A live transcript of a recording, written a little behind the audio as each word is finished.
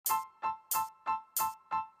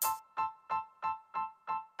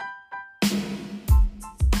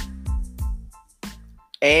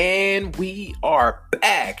And we are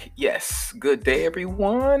back. Yes, good day,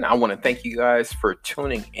 everyone. I want to thank you guys for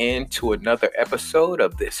tuning in to another episode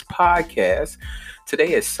of this podcast.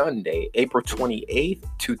 Today is Sunday, April 28th,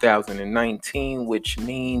 2019, which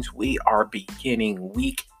means we are beginning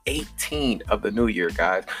week 18 of the new year,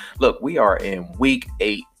 guys. Look, we are in week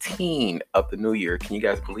 18 of the new year. Can you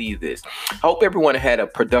guys believe this? I hope everyone had a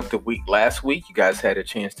productive week last week. You guys had a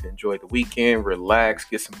chance to enjoy the weekend, relax,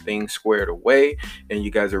 get some things squared away, and you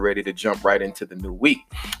guys are ready to jump right into the new week.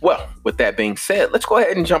 Well, with that being said, let's go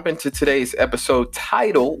ahead and jump into today's episode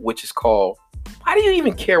title, which is called, Why Do You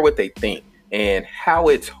Even Care What They Think? And how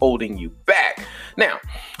it's holding you back. Now,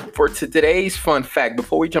 for today's fun fact,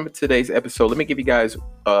 before we jump into today's episode, let me give you guys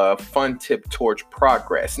a fun tip towards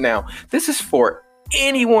progress. Now, this is for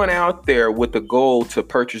anyone out there with the goal to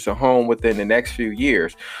purchase a home within the next few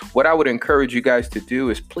years. What I would encourage you guys to do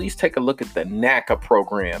is please take a look at the NACA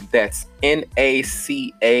program. That's NACA.com.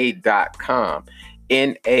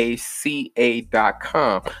 NACA.com.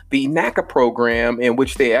 The NACA program, in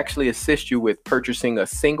which they actually assist you with purchasing a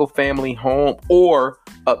single family home or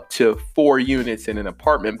up to 4 units in an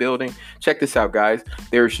apartment building. Check this out, guys.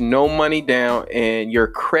 There's no money down and your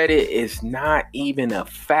credit is not even a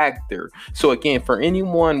factor. So again, for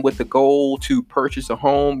anyone with the goal to purchase a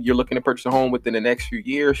home, you're looking to purchase a home within the next few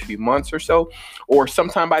years, few months or so, or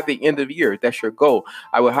sometime by the end of the year, that's your goal.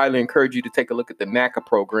 I would highly encourage you to take a look at the NACA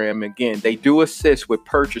program. Again, they do assist with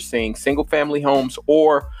purchasing single family homes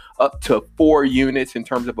or up to 4 units in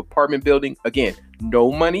terms of apartment building. Again,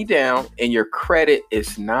 no money down and your credit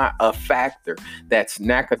is not a factor. That's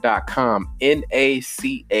NACA.com, NACA.com.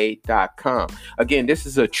 Again, this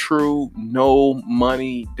is a true no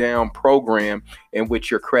money down program in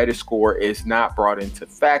which your credit score is not brought into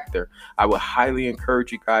factor. I would highly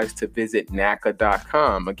encourage you guys to visit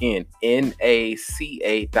NACA.com. Again,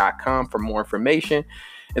 NACA.com for more information.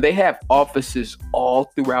 And they have offices all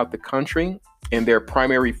throughout the country, and their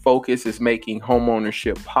primary focus is making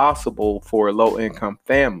homeownership possible for low-income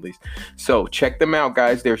families. So check them out,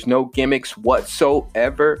 guys. There's no gimmicks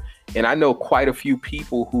whatsoever. And I know quite a few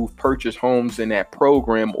people who've purchased homes in that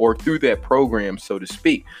program or through that program, so to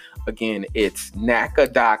speak. Again, it's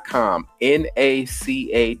NACA.com,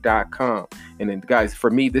 NACA.com. And then, guys,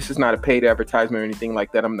 for me, this is not a paid advertisement or anything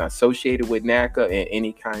like that. I'm not associated with NACA in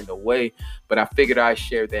any kind of way, but I figured I'd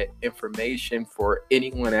share that information for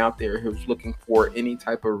anyone out there who's looking for any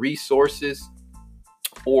type of resources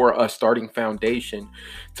or a starting foundation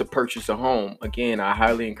to purchase a home. Again, I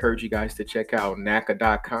highly encourage you guys to check out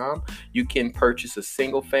NACA.com. You can purchase a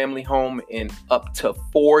single family home in up to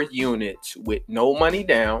 4 units with no money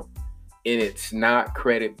down, and it's not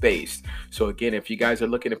credit based. So again, if you guys are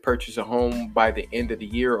looking to purchase a home by the end of the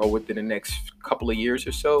year or within the next couple of years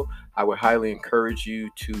or so, I would highly encourage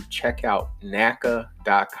you to check out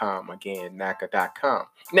NACA.com. Again, NACA.com.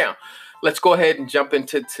 Now, let's go ahead and jump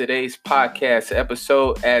into today's podcast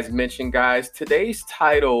episode. As mentioned, guys, today's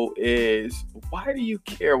title is, Why Do You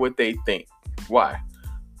Care What They Think? Why?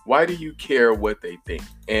 Why do you care what they think?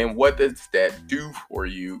 And what does that do for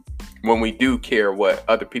you when we do care what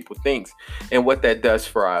other people think and what that does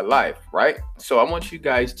for our life, right? So I want you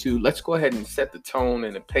guys to, let's go ahead and set the tone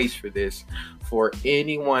and the pace for this for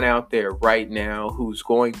anyone out there right now who's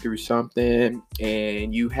going through something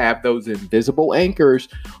and you have those invisible anchors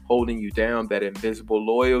holding you down, that invisible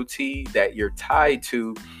loyalty that you're tied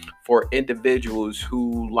to, for individuals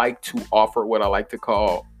who like to offer what I like to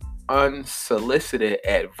call unsolicited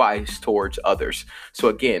advice towards others. So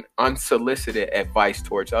again, unsolicited advice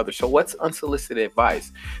towards others. So what's unsolicited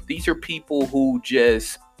advice? These are people who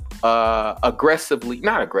just not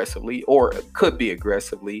aggressively, or could be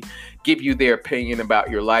aggressively, give you their opinion about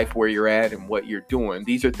your life, where you're at and what you're doing.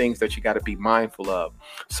 These are things that you got to be mindful of.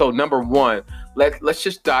 So number one, let's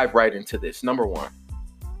just dive right into this. Number one,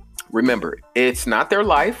 remember, it's not their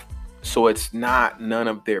life. So it's not none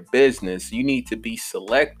of their business. You need to be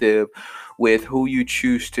selective with who you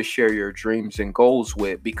choose to share your dreams and goals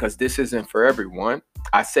with, because this isn't for everyone.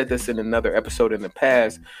 I said this in another episode in the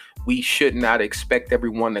past. We should not expect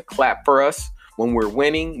everyone to clap for us when we're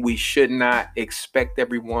winning. We should not expect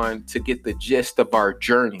everyone to get the gist of our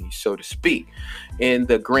journey, so to speak. In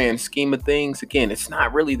the grand scheme of things, again, it's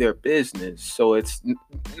not really their business. So it's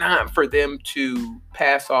not for them to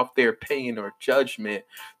pass off their opinion or judgment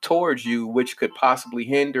towards you, which could possibly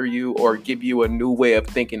hinder you or give you a new way of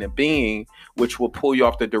thinking and being, which will pull you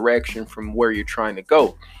off the direction from where you're trying to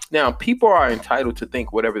go. Now, people are entitled to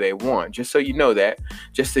think whatever they want, just so you know that,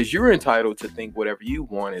 just as you're entitled to think whatever you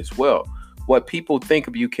want as well. What people think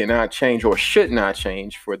of you cannot change, or should not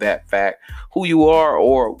change for that fact. Who you are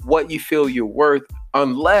or what you feel you're worth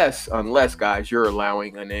Unless guys, you're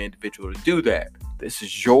allowing an individual to do that. This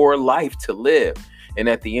is your life to live. And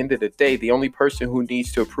at the end of the day, the only person who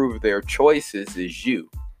needs to approve of their choices is you.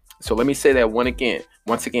 So let me say that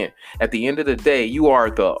once again, at the end of the day, you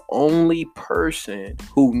are the only person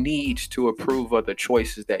who needs to approve of the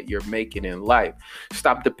choices that you're making in life.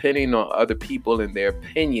 Stop depending on other people and their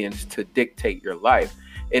opinions to dictate your life.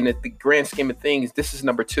 And at the grand scheme of things, this is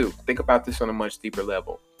number 2. Think about this on a much deeper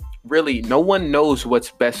level. Really, no one knows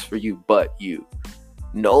what's best for you but you.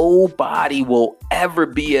 Nobody will ever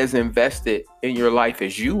be as invested in your life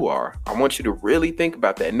as you are. I want you to really think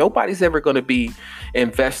about that. Nobody's ever going to be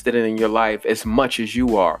invested in your life as much as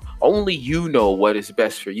you are. Only you know what is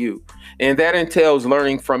best for you. And that entails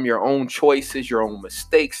learning from your own choices, your own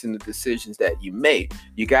mistakes, and the decisions that you make.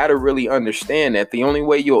 You got to really understand that the only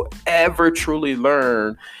way you'll ever truly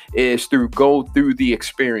learn is go through the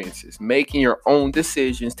experiences, making your own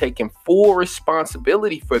decisions, taking full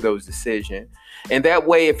responsibility for those decisions. And that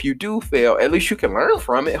way, if you do fail, at least you can learn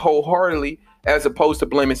from it wholeheartedly as opposed to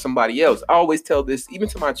blaming somebody else. I always tell this, even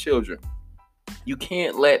to my children. You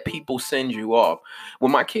can't let people send you off.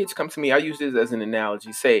 When my kids come to me, I use this as an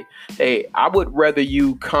analogy. Say, hey, I would rather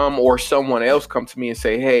you come or someone else come to me and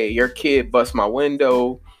say, hey, your kid bust my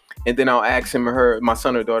window. And then I'll ask him or her, my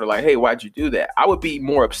son or daughter, like, hey, why'd you do that? I would be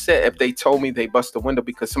more upset if they told me they bust the window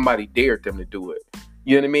because somebody dared them to do it.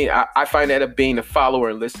 You know what I mean? I find that of being a follower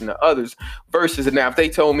and listening to others versus now if they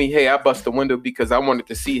told me, hey, I bust the window because I wanted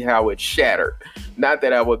to see how it shattered. Not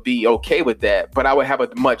that I would be okay with that, but I would have a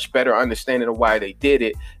much better understanding of why they did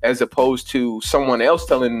it as opposed to someone else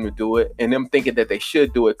telling them to do it and them thinking that they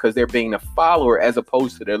should do it because they're being a follower as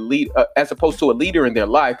opposed to a leader in their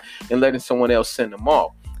life and letting someone else send them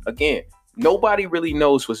off. Again, nobody really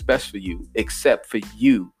knows what's best for you except for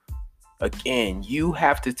you. Again, you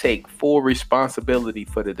have to take full responsibility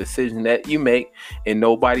for the decision that you make, and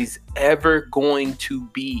nobody's ever going to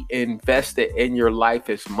be invested in your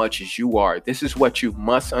life as much as you are. This is what you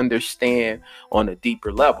must understand on a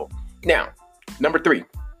deeper level. Now, number 3.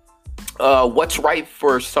 What's right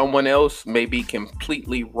for someone else may be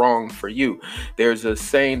completely wrong for you. There's a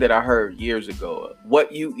saying that I heard years ago.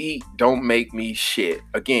 What you eat don't make me shit.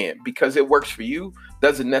 Again, because it works for you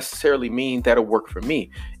doesn't necessarily mean that'll work for me.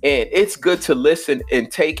 And it's good to listen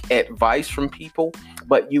and take advice from people,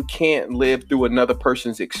 but you can't live through another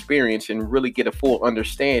person's experience and really get a full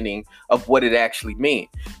understanding of what it actually means.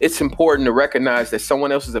 It's important to recognize that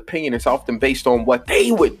someone else's opinion is often based on what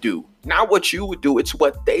they would do, not what you would do. It's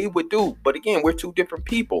what they would do. But again, we're 2 different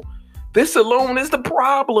people. This alone is the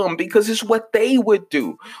problem because it's what they would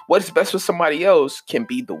do. What's best for somebody else can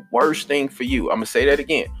be the worst thing for you. I'm going to say that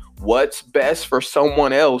again. What's best for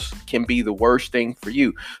someone else can be the worst thing for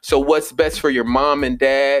you. So what's best for your mom and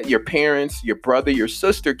dad, your parents, your brother, your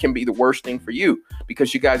sister can be the worst thing for you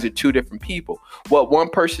because you guys are 2 different people. What one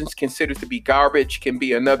person's considered to be garbage can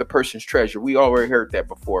be another person's treasure. We already heard that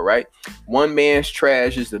before, right? One man's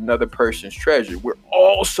trash is another person's treasure. We're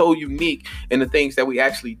all so unique in the things that we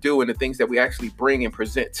actually do and the things that we actually bring and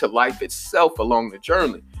present to life itself along the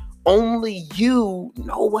journey. Only you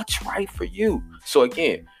know what's right for you. So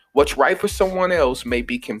again, what's right for someone else may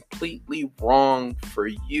be completely wrong for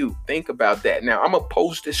you. Think about that. Now, I'm going to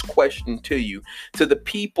pose this question to you, to the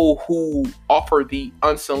people who offer the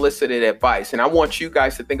unsolicited advice. And I want you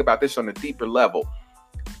guys to think about this on a deeper level.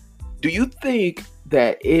 Do you think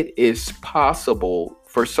that it is possible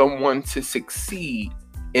for someone to succeed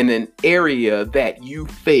in an area that you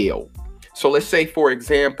fail? So let's say, for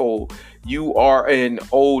example, you are an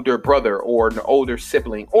older brother or an older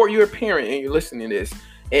sibling, or you're a parent and you're listening to this.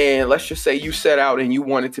 And let's just say you set out and you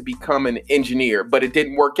wanted to become an engineer, but it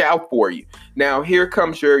didn't work out for you. Now, here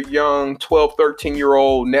comes your young 12,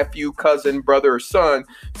 13-year-old nephew, cousin, brother, or son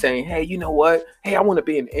saying, hey, you know what? Hey, I want to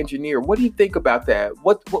be an engineer. What do you think about that?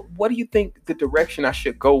 What do you think the direction I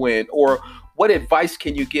should go in? Or what advice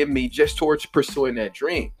can you give me just towards pursuing that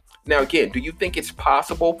dream? Now, again, do you think it's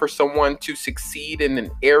possible for someone to succeed in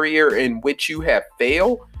an area in which you have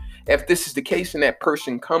failed? If this is the case and that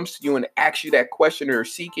person comes to you and asks you that question or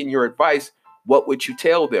seeking your advice, what would you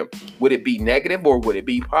tell them? Would it be negative or would it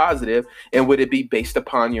be positive? And would it be based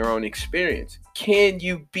upon your own experience? Can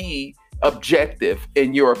you be objective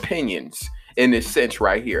in your opinions in this sense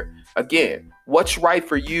right here? Again, what's right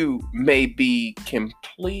for you may be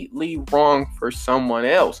completely wrong for someone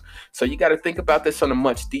else. So you got to think about this on a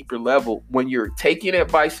much deeper level when you're taking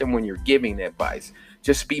advice and when you're giving advice.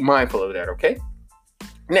 Just be mindful of that, okay?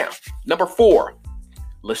 Now, number 4,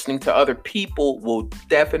 listening to other people will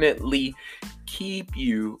definitely keep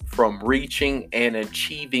you from reaching and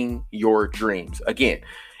achieving your dreams. Again,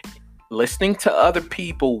 Listening to other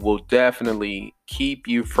people will definitely keep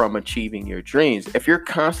you from achieving your dreams. If you're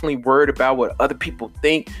constantly worried about what other people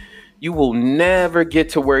think, you will never get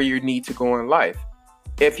to where you need to go in life.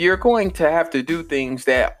 If you're going to have to do things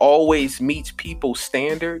that always meets people's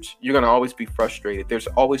standards, you're going to always be frustrated. There's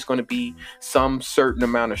always going to be some certain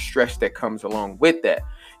amount of stress that comes along with that.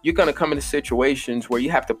 You're going to come into situations where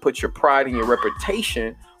you have to put your pride and your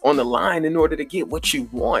reputation on the line in order to get what you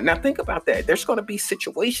want. Now think about that. There's going to be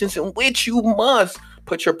situations in which you must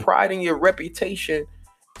put your pride and your reputation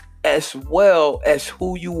as well as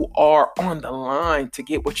who you are on the line to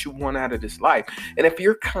get what you want out of this life. And if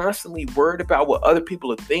you're constantly worried about what other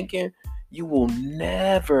people are thinking, you will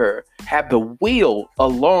never have the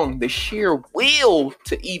the sheer will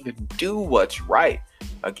to even do what's right.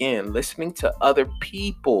 Again, listening to other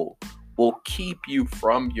people will keep you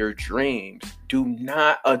from your dreams. Do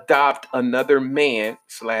not adopt another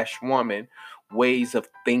man/woman ways of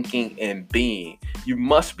thinking and being. You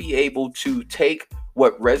must be able to take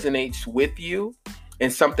what resonates with you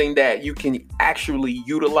and something that you can actually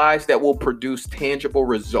utilize that will produce tangible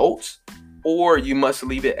results, or you must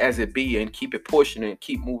leave it as it be and keep it pushing and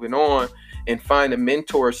keep moving on and find a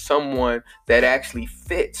mentor, someone that actually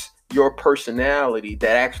fits your personality,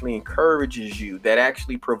 that actually encourages you, that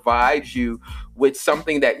actually provides you with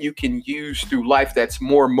something that you can use through life that's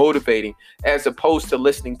more motivating, as opposed to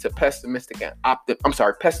listening to pessimistic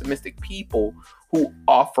people who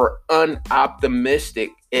offer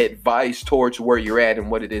unoptimistic advice towards where you're at and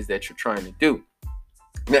what it is that you're trying to do.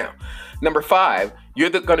 Now, number 5, you're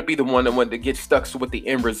going to be the one that gets stuck with the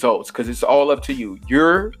end results, because it's all up to you.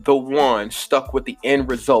 You're the one stuck with the end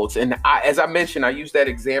results. And as I mentioned, I used that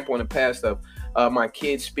example in the past of my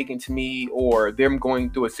kids speaking to me or them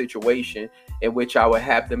going through a situation in which I would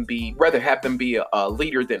rather have them be a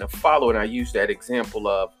leader than a follower. And I used that example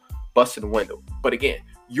of busting the window. But again,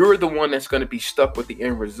 you're the one that's going to be stuck with the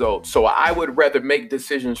end result. So I would rather make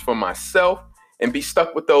decisions for myself and be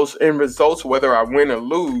stuck with those end results, whether I win or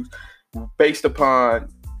lose, based upon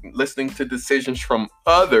listening to decisions from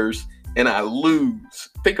others and I lose.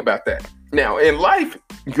 Think about that. Now, in life,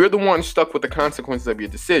 you're the one stuck with the consequences of your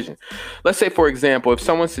decision. Let's say, for example, if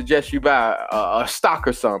someone suggests you buy a stock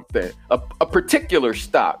or something, a particular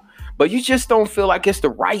stock, but you just don't feel like it's the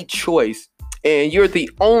right choice, and you're the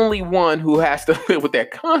only one who has to live with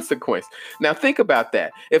that consequence. Now, think about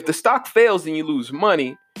that. If the stock fails and you lose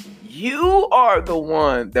money, you are the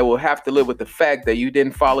one that will have to live with the fact that you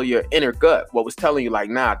didn't follow your inner gut. What was telling you like,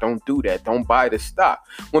 nah, don't do that. Don't buy the stock.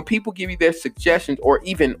 When people give you their suggestions or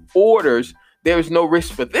even orders, there's no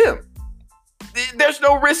risk for them. There's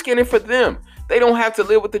no risk in it for them. They don't have to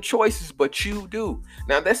live with the choices, but you do.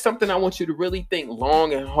 Now, that's something I want you to really think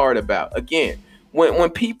long and hard about. Again, when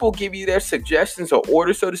people give you their suggestions or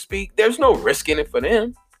orders, so to speak, there's no risk in it for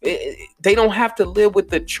them. They don't have to live with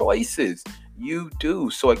the choices. You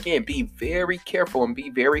do. So again, be very careful and be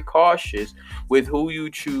very cautious with who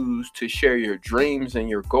you choose to share your dreams and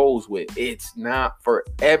your goals with. It's not for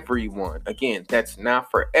everyone. Again, that's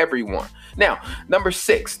not for everyone. Now, number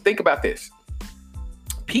 6, think about this.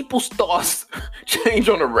 People's thoughts change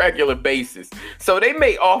on a regular basis. So they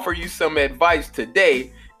may offer you some advice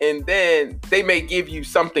today, and then they may give you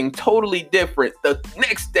something totally different the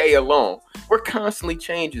next day alone. We're constantly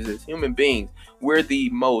changing as human beings. We're the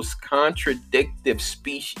most contradictive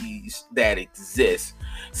species that exists.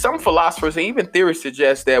 Some philosophers and even theorists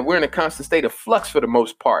suggest that we're in a constant state of flux for the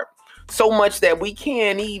most part. So much that we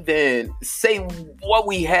can't even say what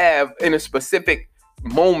we have in a specific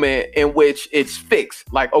moment in which it's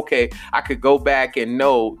fixed. Like, okay, I could go back and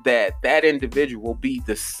know that that individual will be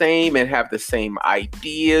the same and have the same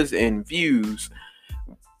ideas and views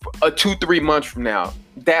 2-3 months from now.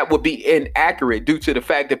 That would be inaccurate due to the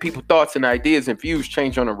fact that people's thoughts and ideas and views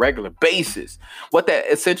change on a regular basis. What that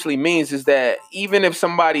essentially means is that even if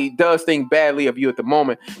somebody does think badly of you at the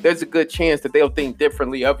moment, there's a good chance that they'll think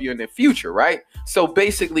differently of you in the future, right? So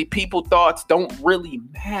basically, people's thoughts don't really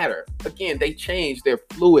matter. Again, they change, they're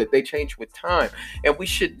fluid, they change with time. And we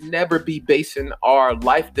should never be basing our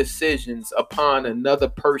life decisions upon another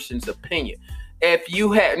person's opinion.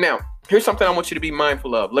 Now, here's something I want you to be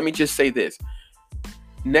mindful of. Let me just say this.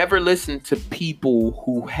 Never listen to people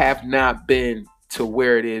who have not been to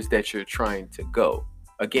where it is that you're trying to go.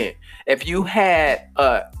 Again, if you had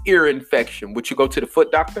an ear infection, would you go to the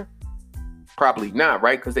foot doctor? Probably not,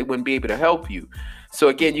 right? Because they wouldn't be able to help you. So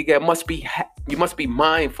again, you must be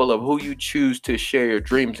mindful of who you choose to share your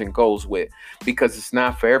dreams and goals with, because it's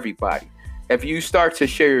not for everybody. If you start to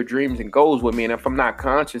share your dreams and goals with me, and if I'm not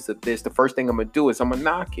conscious of this, the first thing I'm going to do is I'm going to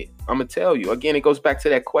knock it. I'm going to tell you. Again, it goes back to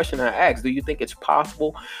that question I asked. Do you think it's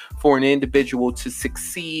possible for an individual to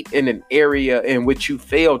succeed in an area in which you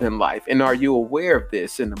failed in life? And are you aware of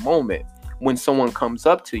this in the moment when someone comes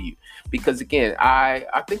up to you? Because again,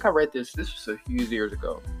 I think I read this was a few years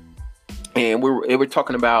ago. And we were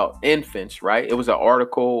talking about infants, right? It was an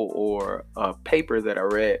article or a paper that I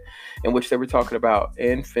read in which they were talking about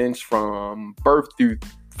infants from birth through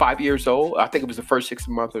 5 years old. I think it was the first 6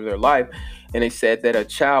 months of their life. And they said that a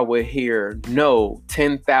child would hear no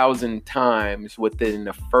 10,000 times within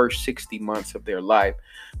the first 60 months of their life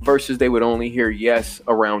versus they would only hear yes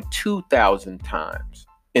around 2,000 times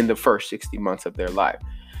in the first 60 months of their life.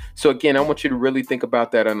 So again, I want you to really think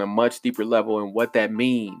about that on a much deeper level and what that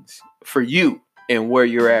means for you and where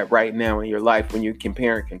you're at right now in your life when you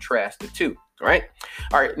compare and contrast the two. Right?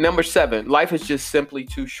 All right. Number 7, life is just simply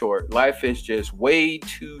too short. Life is just way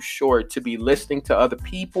too short to be listening to other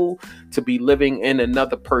people, to be living in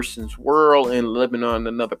another person's world and living on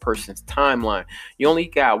another person's timeline. You only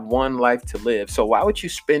got one life to live. So why would you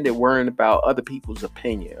spend it worrying about other people's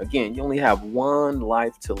opinion? Again, you only have one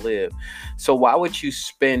life to live. So why would you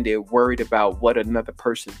spend it worried about what another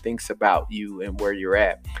person thinks about you and where you're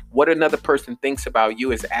at? What another person thinks about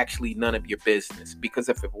you is actually none of your business, because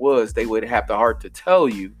if it was, they would have the heart to tell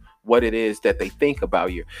you what it is that they think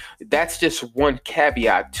about you. That's just one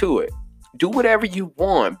caveat to it. Do whatever you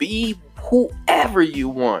want. Be whoever you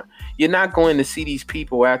want. You're not going to see these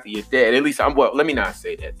people after you're dead. At least let me not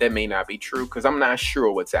say that. That may not be true because I'm not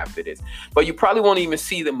sure what's after this. But you probably won't even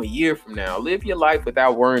see them a year from now. Live your life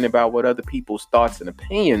without worrying about what other people's thoughts and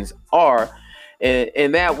opinions are.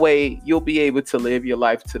 And that way, you'll be able to live your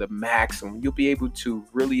life to the maximum. You'll be able to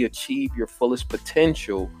really achieve your fullest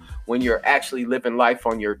potential when you're actually living life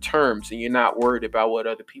on your terms and you're not worried about what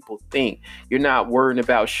other people think. You're not worried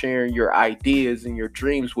about sharing your ideas and your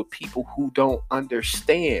dreams with people who don't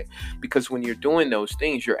understand. Because when you're doing those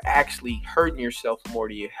things, you're actually hurting yourself more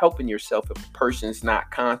than you're helping yourself if a person's not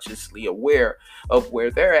consciously aware of where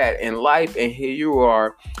they're at in life. And here you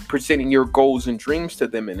are presenting your goals and dreams to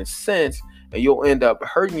them in a sense, and you'll end up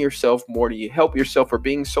hurting yourself more than you help yourself or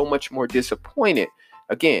being so much more disappointed.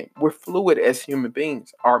 Again, we're fluid as human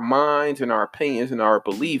beings. Our minds and our opinions and our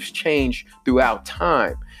beliefs change throughout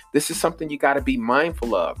time. This is something you got to be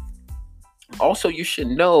mindful of. Also, you should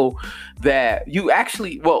know that you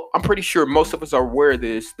actually, I'm pretty sure most of us are aware of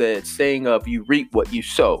this, that saying of you reap what you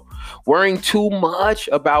sow. Worrying too much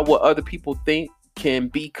about what other people think can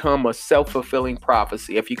become a self-fulfilling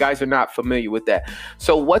prophecy, if you guys are not familiar with that.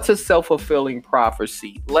 So what's a self-fulfilling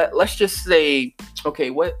prophecy? Let's just say, okay,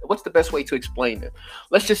 what's the best way to explain it?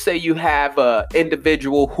 Let's just say you have an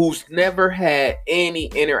individual who's never had any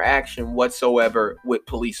interaction whatsoever with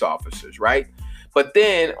police officers, right? But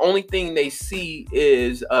then only thing they see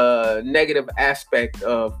is a negative aspect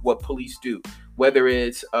of what police do, whether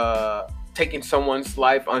it's taking someone's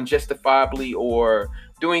life unjustifiably or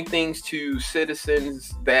doing things to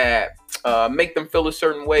citizens that make them feel a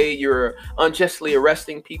certain way. You're unjustly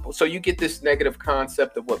arresting people. So you get this negative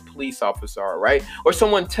concept of what police officers are, right? Or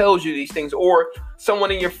someone tells you these things, or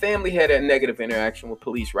someone in your family had a negative interaction with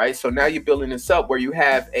police, right? So now you're building this up where you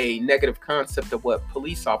have a negative concept of what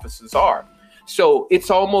police officers are. So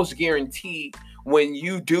it's almost guaranteed when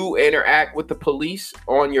you do interact with the police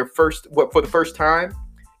on your for the first time,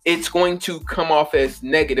 it's going to come off as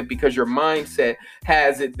negative because your mindset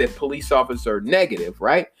has it that police officers are negative,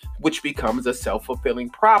 right? Which becomes a self-fulfilling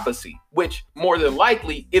prophecy, which more than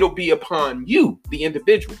likely it'll be upon you, the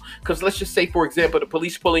individual. Because let's just say, for example, the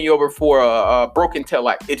police pulling you over for a broken tail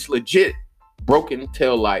light. It's legit broken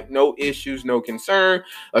tail light. No issues, no concern.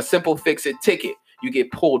 A simple fix-it ticket. You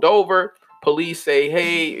get pulled over. Police say,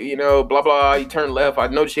 hey, blah, blah, you turn left. I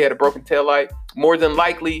noticed you had a broken taillight. More than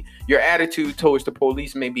likely, your attitude towards the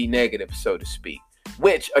police may be negative, so to speak.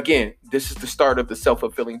 Which, again, this is the start of the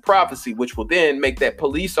self-fulfilling prophecy, which will then make that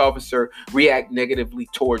police officer react negatively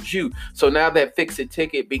towards you. So now that fix-it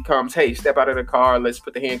ticket becomes, hey, step out of the car. Let's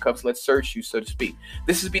put the handcuffs. Let's search you, so to speak.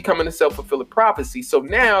 This is becoming a self-fulfilling prophecy. So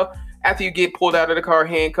now, after you get pulled out of the car,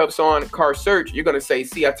 handcuffs on, car search, you're going to say,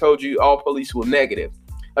 see, I told you all police were negative.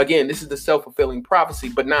 Again, this is the self-fulfilling prophecy,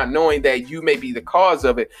 but not knowing that you may be the cause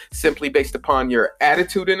of it simply based upon your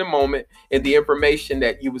attitude in the moment and the information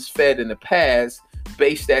that you was fed in the past,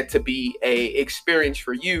 based that to be a experience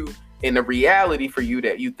for you and a reality for you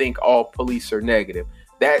that you think all police are negative.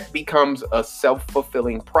 That becomes a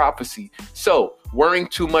self-fulfilling prophecy. So worrying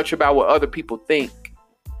too much about what other people think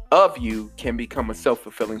of you can become a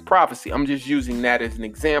self-fulfilling prophecy. I'm just using that as an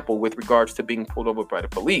example with regards to being pulled over by the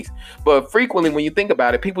police. But frequently, when you think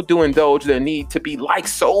about it, people do indulge their need to be liked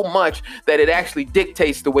so much that it actually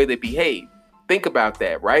dictates the way they behave. Think about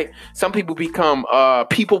that, right? Some people become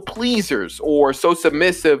people pleasers or so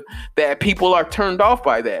submissive that people are turned off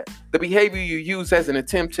by that. The behavior you use as an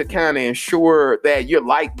attempt to kind of ensure that you're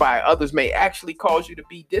liked by others may actually cause you to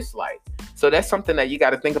be disliked. So that's something that you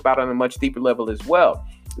got to think about on a much deeper level as well.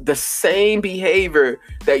 The same behavior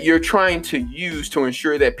that you're trying to use to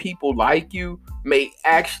ensure that people like you may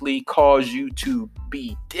actually cause you to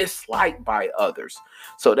be disliked by others.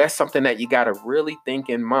 So that's something that you got to really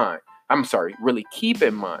really keep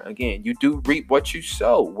in mind. Again, you do reap what you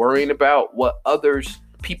sow. Worrying about what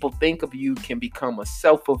people think of you can become a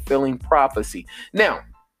self-fulfilling prophecy. Now,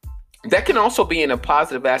 that can also be in a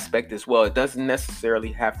positive aspect as well. It doesn't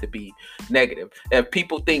necessarily have to be negative. If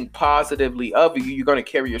people think positively of you, you're going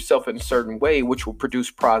to carry yourself in a certain way, which will produce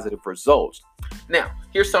positive results. Now,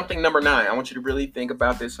 here's something number 9. I want you to really think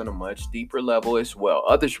about this on a much deeper level as well.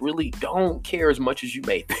 Others really don't care as much as you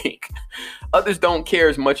may think. Others don't care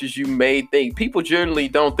as much as you may think. People generally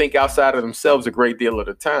don't think outside of themselves a great deal of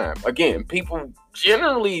the time. Again, people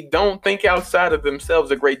generally don't think outside of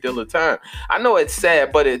themselves a great deal of time. I know it's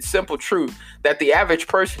sad, but it's simple truth that the average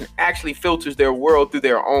person actually filters their world through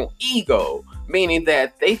their own ego, meaning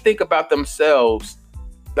that they think about themselves.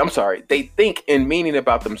 They think in meaning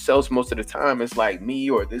about themselves most of the time. It's like me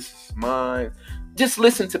or this is mine. Just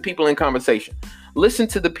listen to people in conversation. Listen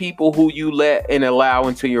to the people who you let and allow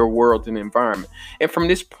into your world and environment. And from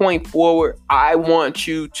this point forward, I want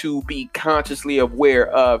you to be consciously aware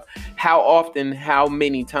of how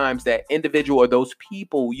many times that individual or those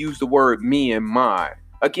people use the word me and my.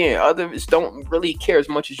 Again, others don't really care as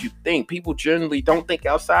much as you think. People generally don't think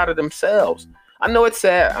outside of themselves. I know it's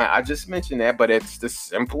sad. I just mentioned that, but it's the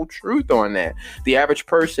simple truth on that. The average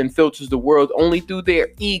person filters the world only through their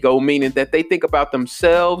ego, meaning that they think about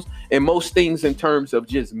themselves and most things in terms of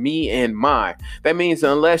just me and my. That means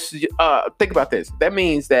think about this. That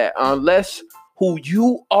means that unless who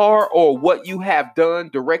you are or what you have done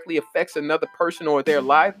directly affects another person or their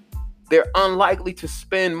life, they're unlikely to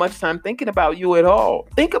spend much time thinking about you at all.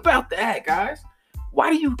 Think about that, guys. Why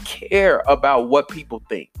do you care about what people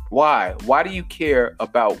think? Why? Why do you care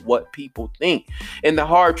about what people think? And the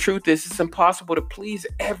hard truth is it's impossible to please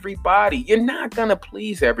everybody. You're not going to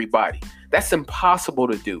please everybody. That's impossible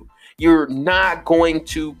to do. You're not going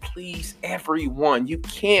to please everyone. You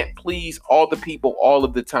can't please all the people all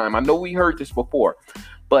of the time. I know we heard this before,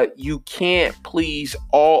 but you can't please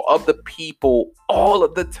all of the people all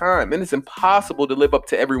of the time. And it's impossible to live up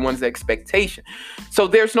to everyone's expectation. So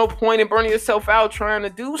there's no point in burning yourself out trying to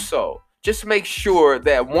do so. Just make sure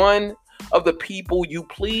that one of the people you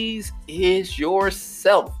please is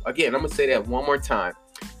yourself. Again, I'm going to say that one more time.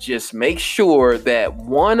 Just make sure that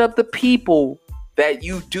one of the people that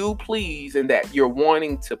you do please and that you're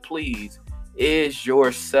wanting to please is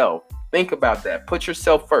yourself. Think about that. Put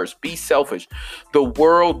yourself first. Be selfish. The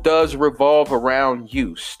world does revolve around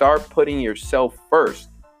you. Start putting yourself first.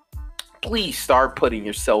 Please start putting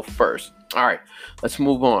yourself first. All right, let's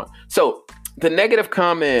move on. So the negative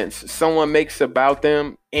comments someone makes about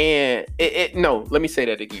them, and let me say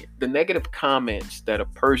that again. The negative comments that a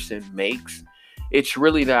person makes, it's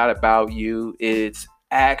really not about you. It's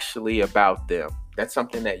actually about them. That's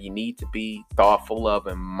something that you need to be thoughtful of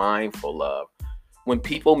and mindful of. When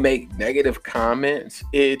people make negative comments,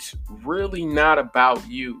 it's really not about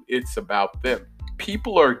you. It's about them.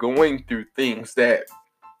 People are going through things that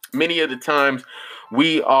many of the times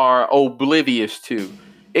we are oblivious to.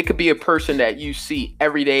 It could be a person that you see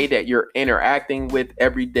every day, that you're interacting with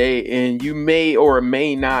every day, and you may or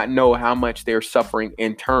may not know how much they're suffering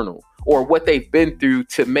internal or what they've been through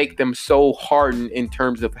to make them so hardened in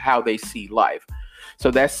terms of how they see life.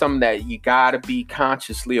 So that's something that you got to be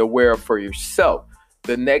consciously aware of for yourself.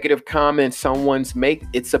 The negative comments someone's make,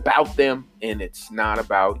 it's about them and it's not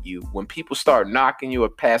about you. When people start knocking you or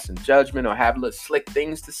passing judgment or have little slick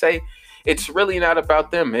things to say, it's really not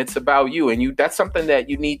about them. It's about you. And that's something that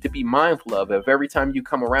you need to be mindful of. If every time you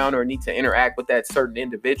come around or need to interact with that certain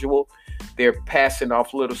individual, they're passing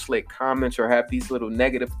off little slick comments or have these little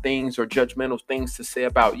negative things or judgmental things to say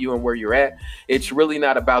about you and where you're at, it's really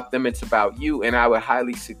not about them. It's about you. And I would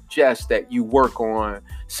highly suggest that you work on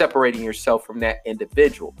separating yourself from that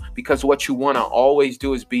individual, because what you want to always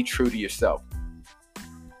do is be true to yourself.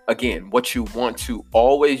 Again, what you want to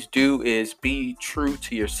always do is be true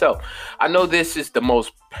to yourself. I know this is the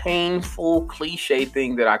most painful cliche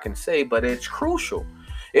thing that I can say, but it's crucial.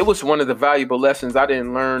 It was one of the valuable lessons I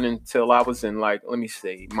didn't learn until I was in, like, let me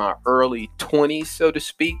say, my early 20s, so to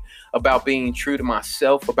speak, about being true to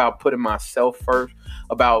myself, about putting myself first,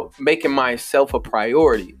 about making myself a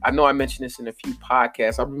priority. I know I mentioned this in a few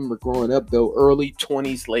podcasts. I remember growing up, though, early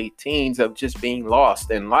 20s, late teens, of just being lost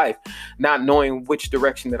in life, not knowing which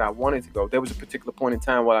direction that I wanted to go. There was a particular point in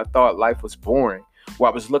time where I thought life was boring.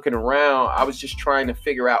 While I was looking around, I was just trying to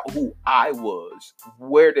figure out who I was.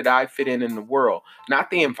 Where did I fit in the world?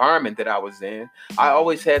 Not the environment that I was in. I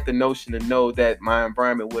always had the notion to know that my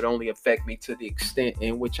environment would only affect me to the extent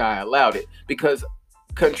in which I allowed it. Because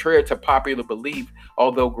contrary to popular belief,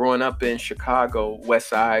 although growing up in Chicago, West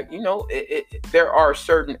Side, there are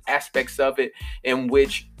certain aspects of it in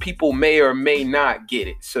which people may or may not get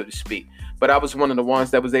it, so to speak. But I was one of the ones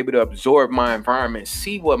that was able to absorb my environment,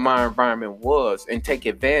 see what my environment was, and take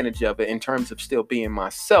advantage of it in terms of still being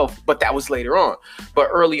myself. But that was later on. But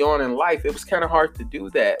early on in life, it was kind of hard to do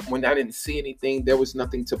that. When I didn't see anything, there was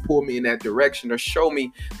nothing to pull me in that direction or show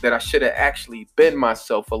me that I should have actually been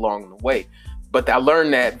myself along the way. But I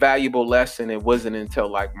learned that valuable lesson. It wasn't until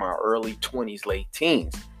like my early 20s, late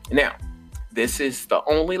teens. Now, this is the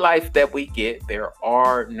only life that we get. There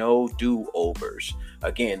are no do-overs.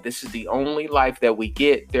 Again, this is the only life that we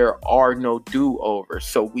get. There are no do-overs.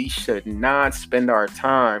 So we should not spend our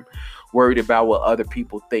time worried about what other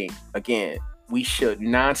people think. Again, we should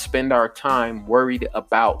not spend our time worried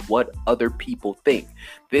about what other people think.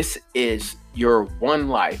 This is your one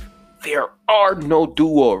life. There are no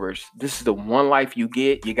do-overs. This is the one life you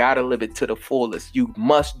get. You got to live it to the fullest. You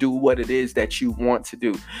must do what it is that you want to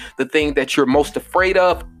do. The thing that you're most afraid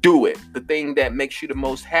of, do it. The thing that makes you the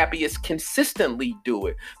most happiest, consistently do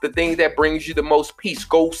it. The thing that brings you the most peace,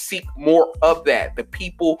 go seek more of that. The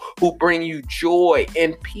people who bring you joy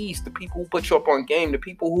and peace, the people who put you up on game, the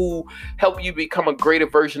people who help you become a greater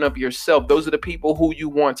version of yourself, those are the people who you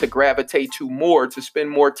want to gravitate to more, to spend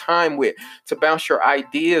more time with, to bounce your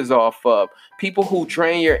ideas off of. People who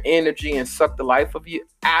drain your energy and suck the life of you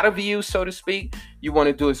out of you, so to speak, you want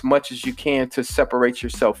to do as much as you can to separate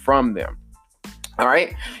yourself from them. All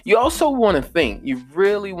right. You also want to think, you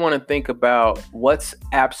really want to think about what's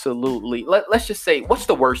absolutely, let's just say, what's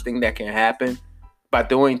the worst thing that can happen by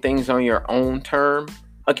doing things on your own term?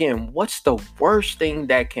 Again, what's the worst thing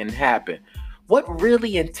that can happen? What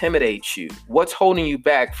really intimidates you? What's holding you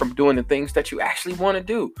back from doing the things that you actually want to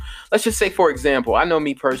do? Let's just say, for example, I know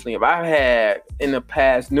me personally, if I've had in the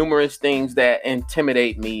past numerous things that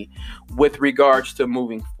intimidate me with regards to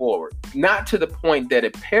moving forward. Not to the point that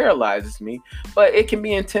it paralyzes me, but it can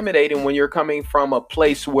be intimidating when you're coming from a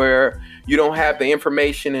place where you don't have the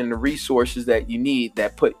information and the resources that you need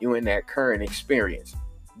that put you in that current experience.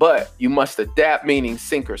 But you must adapt, meaning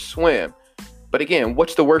sink or swim. But again,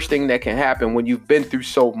 what's the worst thing that can happen when you've been through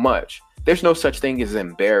so much? There's no such thing as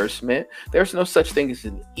embarrassment. There's no such thing as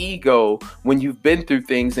an ego when you've been through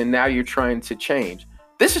things and now you're trying to change.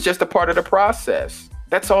 This is just a part of the process.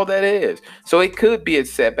 That's all that is. So it could be a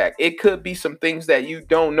setback. It could be some things that you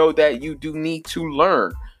don't know that you do need to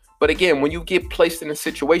learn. But again, when you get placed in a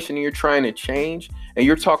situation and you're trying to change and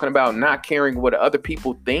you're talking about not caring what other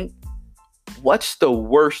people think, what's the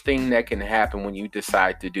worst thing that can happen when you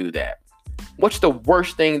decide to do that? What's the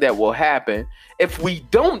worst thing that will happen if we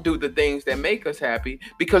don't do the things that make us happy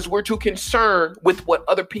because we're too concerned with what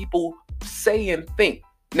other people say and think?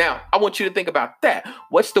 Now, I want you to think about that.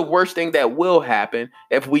 What's the worst thing that will happen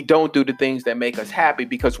if we don't do the things that make us happy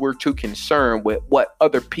because we're too concerned with what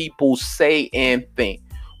other people say and think?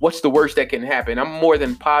 What's the worst that can happen? I'm more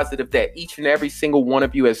than positive that each and every single one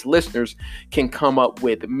of you as listeners can come up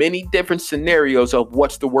with many different scenarios of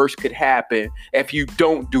what's the worst could happen if you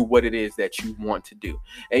don't do what it is that you want to do.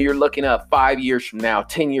 And you're looking up 5 years from now,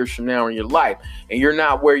 10 years from now in your life, and you're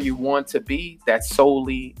not where you want to be. That's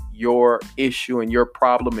solely your issue and your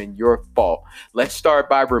problem and your fault. Let's start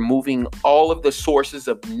by removing all of the sources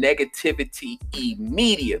of negativity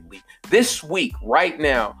immediately. This week, right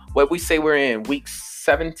now, what we say we're in week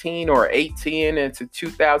 17 or 18 into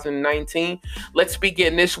 2019. Let's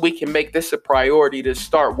begin this week and make this a priority to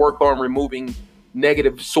start work on removing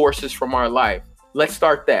negative sources from our life. Let's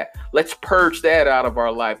start that. Let's purge that out of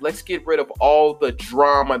our life. Let's get rid of all the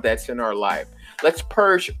drama that's in our life. Let's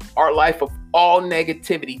purge our life of all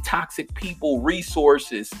negativity, toxic people,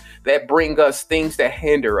 resources that bring us things that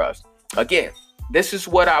hinder us. Again, this is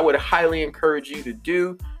what I would highly encourage you to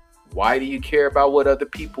do. Why do you care about what other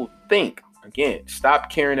people think? Again, stop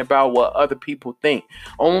caring about what other people think.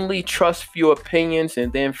 Only trust few opinions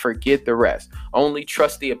and then forget the rest. Only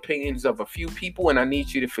trust the opinions of a few people, and I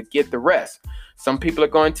need you to forget the rest. Some people are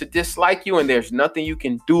going to dislike you and there's nothing you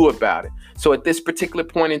can do about it. So at this particular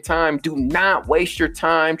point in time, do not waste your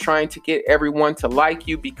time trying to get everyone to like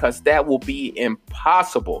you, because that will be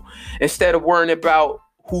impossible. Instead of worrying about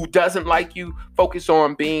who doesn't like you, focus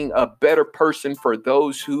on being a better person for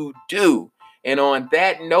those who do. And on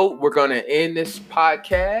that note, we're going to end this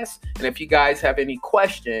podcast. And if you guys have any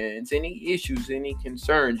questions, any issues, any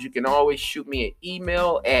concerns, you can always shoot me an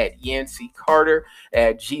email at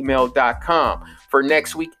yanceycarter@gmail.com. For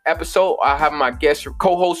next week's episode, I have my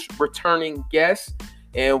co-host returning guest,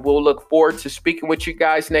 and we'll look forward to speaking with you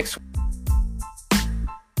guys next week.